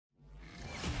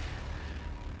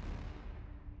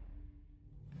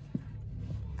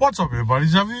What's up, everybody?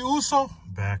 Xavier Uso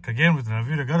back again with another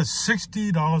video. I got a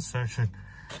 $60 section.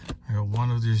 I got one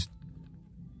of these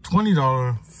 $20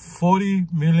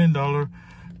 $40 million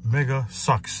mega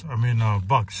sucks.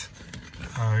 Bucks.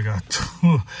 I got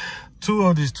two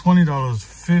of these $20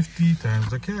 50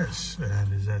 times the cash,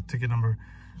 and is that ticket number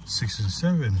 6 and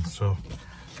 7. So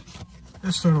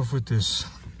let's start off with this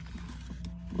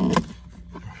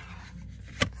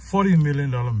 $40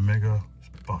 million mega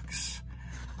bucks.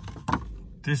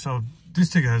 This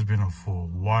ticket has been up for a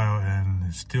while, and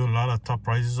there's still a lot of top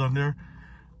prizes on there,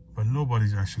 but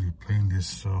nobody's actually playing this.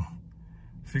 So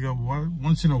figure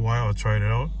once in a while I'll try it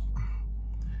out.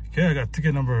 Okay, I got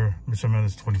ticket number Mr.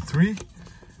 Man's 23.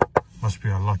 Must be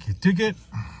a lucky ticket.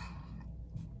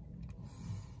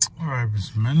 All right,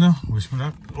 Mr. Manda, wish me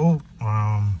luck. Oh,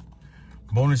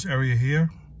 bonus area here.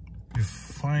 You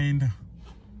find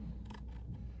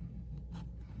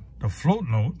the float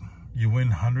note, you win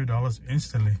 $100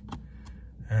 instantly.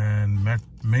 And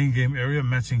main game area,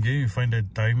 matching game, you find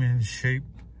that diamond shaped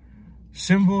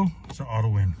symbol, it's an auto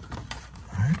win.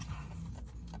 All right.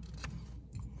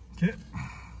 Okay.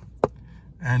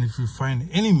 And if you find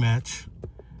any match,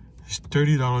 it's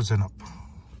 $30 and up.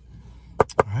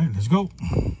 All right, let's go.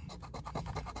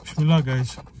 Bismillah,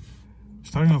 guys.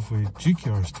 Starting off with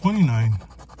GQRs 29,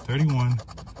 31,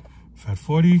 Fat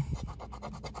 40,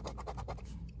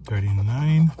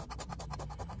 39,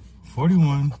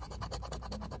 41.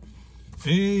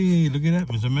 Hey, look at that,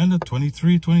 Ms. Amanda,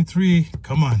 23, 23.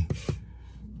 Come on.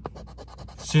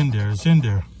 It's in there, it's in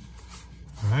there.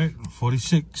 All right,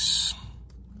 46.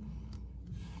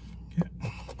 Yeah.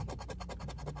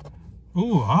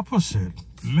 Oh, opposite.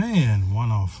 Man,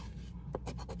 one off.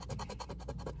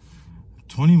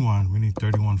 21, we need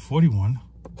 31, 41.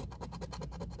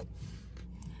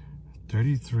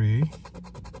 33.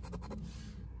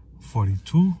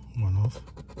 42, one off.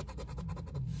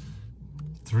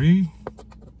 3.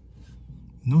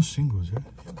 No singles, yeah?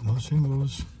 No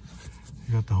singles.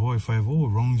 You got the Hawaii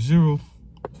 5-0, wrong 0.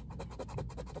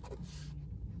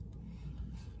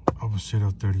 Opposite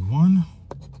of 31.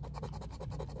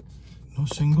 No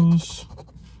singles.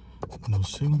 No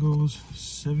singles.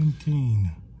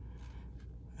 17.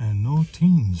 And no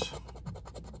teens.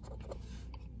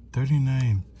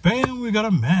 39. Bam, we got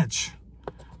a match.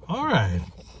 All right.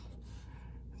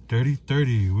 30,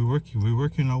 30. We're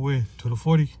working our way to the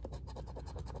 40.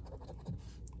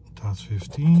 Tops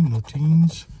 15, no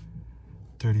teens.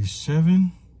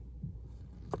 37.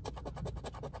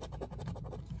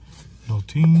 No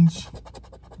teens.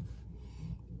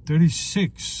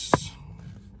 36.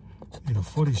 Need a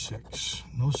 46.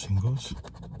 No singles.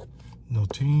 No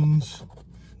teens.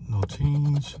 No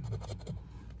teens.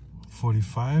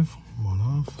 45. One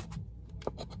off.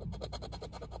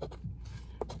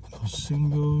 No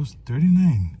singles.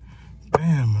 39.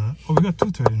 Bam. Oh, we got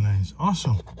two 39s.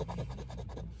 Awesome.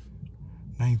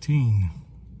 19.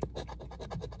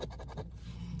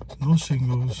 No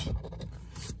singles.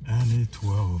 And a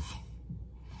 12.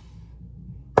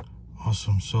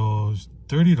 Awesome. So it's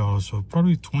 $30. So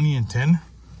probably 20 and 10.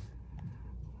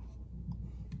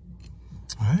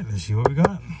 All right, let's see what we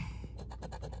got.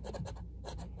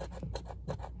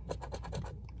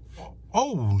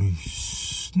 Holy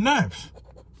snaps.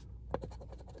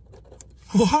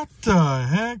 What the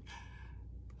heck?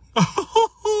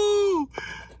 Oh,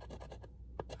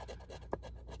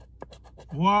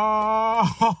 wow.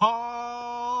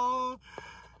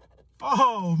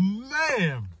 Oh,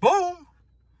 man. Boom.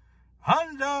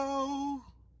 Hello.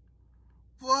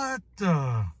 What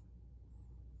the?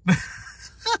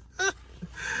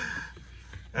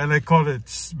 And they call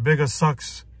it bigger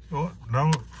sucks. Oh,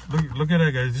 now, look at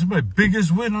that, guys. This is my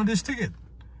biggest win on this ticket.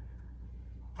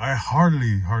 I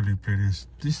hardly play this.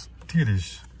 This ticket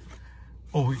is...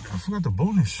 Oh, wait, I forgot the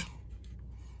bonus.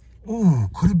 Oh,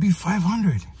 could it be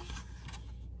 500?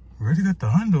 Already got the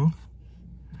hundo.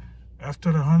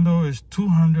 After the hundo is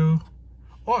 200.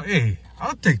 Oh, hey,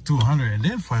 I'll take 200 and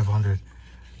then 500.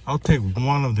 I'll take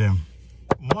one of them.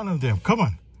 One of them. Come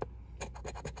on.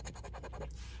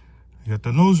 You got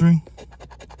the nose ring.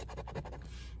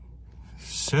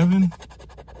 7.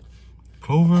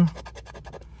 Clover.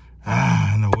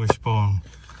 And a wishbone.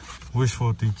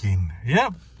 Wishful thinking.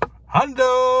 Yep.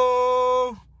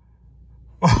 Hundo.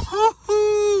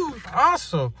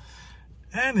 Awesome.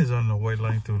 And it's on the white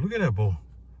line too. Look at that bow.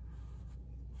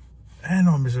 And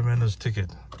on Mr. Amanda's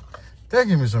ticket.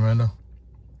 Thank you, Mr. Amanda.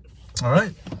 All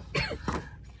right.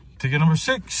 Ticket number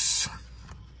 6.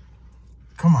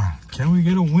 Come on. Can we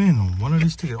get a win on one of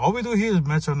these tickets? All we do here is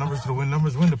match our numbers to the win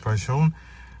numbers, win the price shown.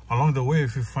 Along the way,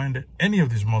 if you find any of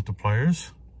these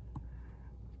multipliers,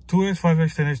 2x,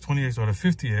 5x, 10x, 20x, or the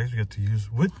 50x we get to use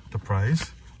with the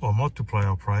prize or multiply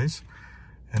our prize.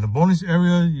 And the bonus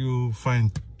area, you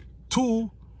find 2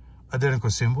 identical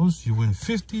symbols. You win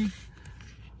 50,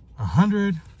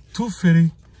 100,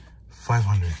 250,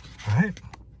 500. All right.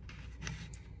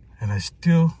 And I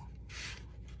still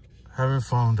haven't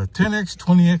found the 10x,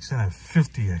 20x, and a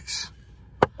 50x.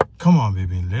 Come on,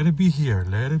 baby. Let it be here.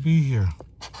 Let it be here.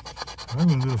 I'm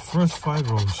going to do the first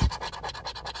 5 rows.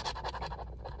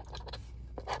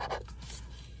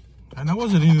 And I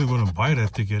wasn't even going to buy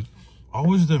that ticket.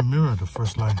 Always the mirror, the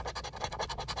first line.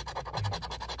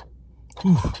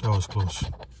 Ooh, that was close.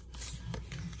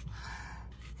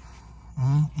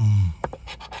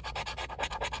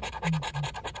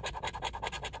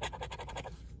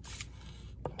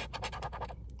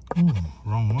 Ooh,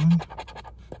 wrong one.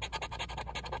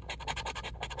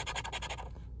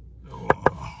 Oh,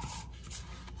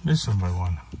 missed one by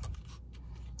 1.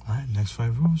 All right, next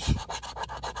 5 rows.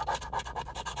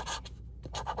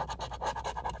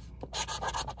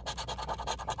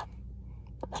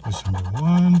 Missed one by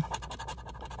 1.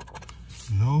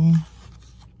 No.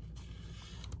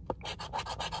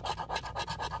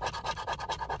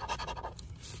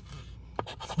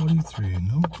 $43,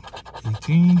 nope.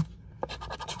 18,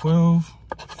 12,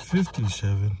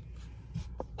 57,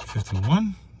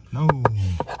 51, no.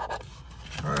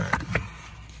 All right.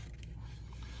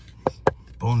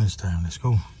 Bonus time, let's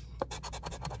go.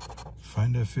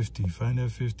 Find that 50, find that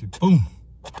 50, boom.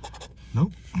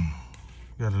 Nope.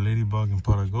 Got a ladybug and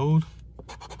pot of gold.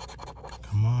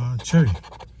 Come on, cherry.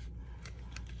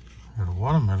 Got a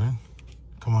watermelon.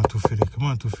 Come on, 250, come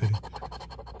on, 250.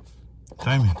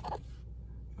 Diamond.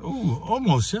 Oh,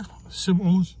 almost, yeah.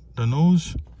 Symbols, the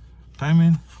nose,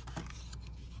 diamond,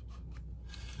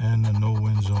 and the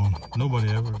no-win zone. Nobody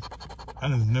ever,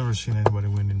 I've never seen anybody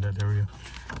win in that area.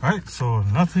 All right, so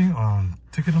nothing on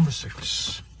ticket number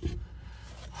 6.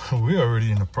 We're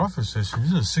already in the profit session.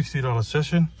 This is a $60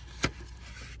 session.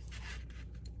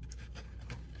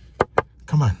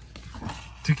 Come on.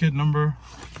 Ticket number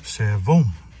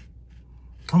 7.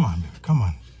 Come on, baby, come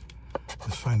on.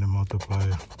 Let's find the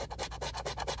multiplier.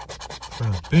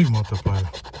 Find a big multiplier.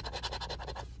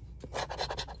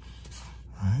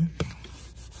 All right.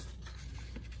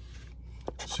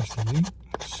 68,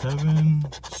 7,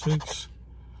 6.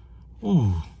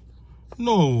 Ooh,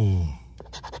 no.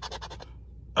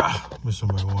 Ah, missing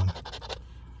by 1.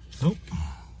 Nope.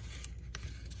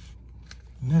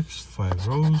 Next 5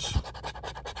 rows.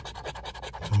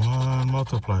 Come on,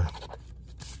 multiplier.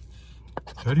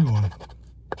 31,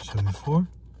 74,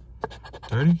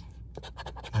 30,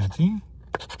 19,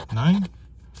 9.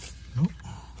 Nope.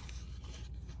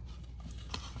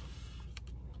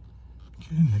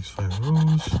 Okay, next 5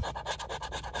 rows.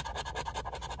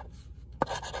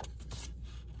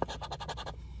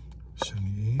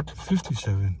 78,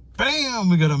 57. Bam!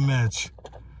 We got a match.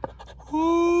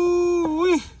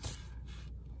 Ooh-wee.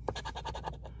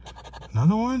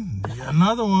 Another one. Yeah,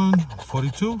 another one.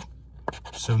 42,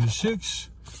 76.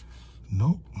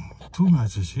 Nope. 2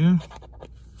 matches here.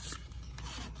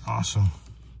 Awesome.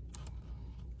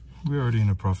 We're already in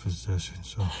the profit session,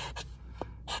 so.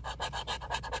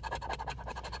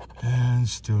 And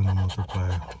still no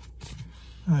multiplier.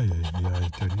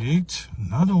 38.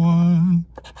 Another one.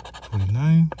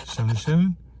 29,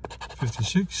 77,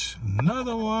 56.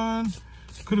 Another one.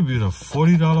 Could have been a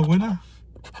 $40 winner.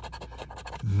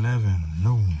 11.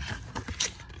 No.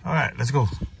 All right, let's go.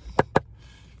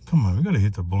 Come on, we gotta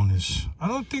hit the bonus. I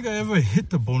don't think I ever hit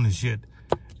the bonus yet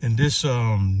in this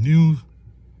new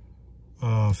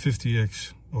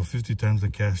 50x or 50 times the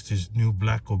cash. This new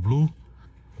black or blue.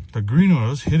 The green one, I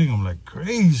was hitting them like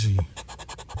crazy.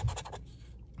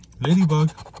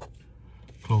 Ladybug,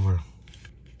 clover,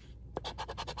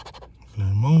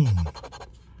 lemon,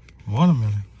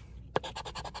 watermelon,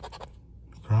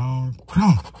 crown.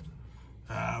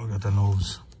 Ah, we got the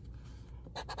nose.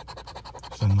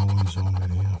 It's the no-win zone right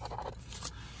here.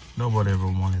 Nobody ever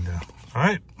wanted that. All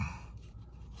right.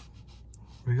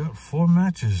 We got 4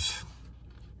 matches.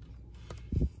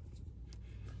 All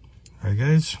right,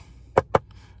 guys.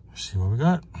 Let's see what we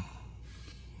got.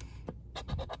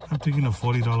 I'm thinking a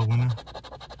 $40 winner.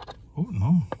 Oh,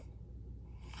 no.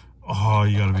 Oh,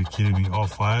 you gotta be kidding me. All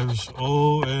 5s.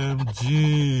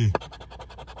 OMG.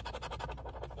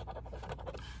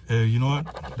 Hey, you know what?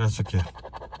 That's okay.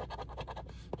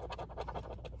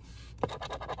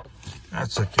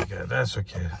 That's okay, guys. That's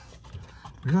okay.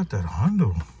 We got that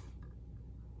Hondo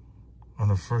on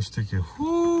the first ticket.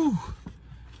 Whoo!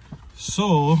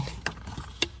 So,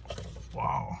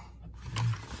 wow.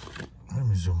 Let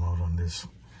me zoom out on this.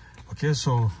 Okay,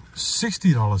 so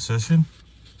 $60 session.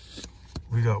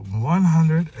 We got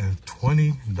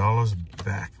 $120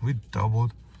 back. We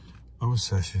doubled our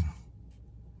session.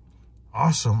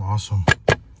 Awesome, awesome.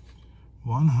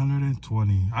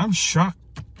 120. I'm shocked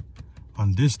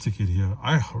on this ticket here.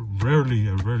 I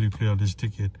rarely play on this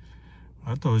ticket.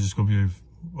 I thought it was just gonna be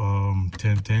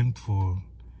 10 for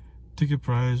ticket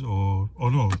price, or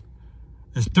no,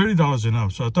 it's $30 and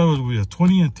up. So I thought it was gonna be a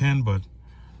 20 and 10, but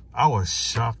I was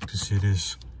shocked to see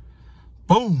this.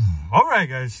 Boom. All right,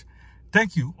 guys.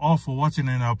 Thank you all for watching,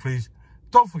 and now please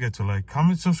don't forget to like,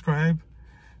 comment, subscribe,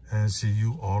 and see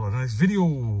you all on the next video.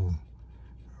 All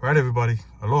right, everybody.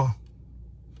 Aloha.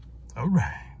 All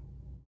right.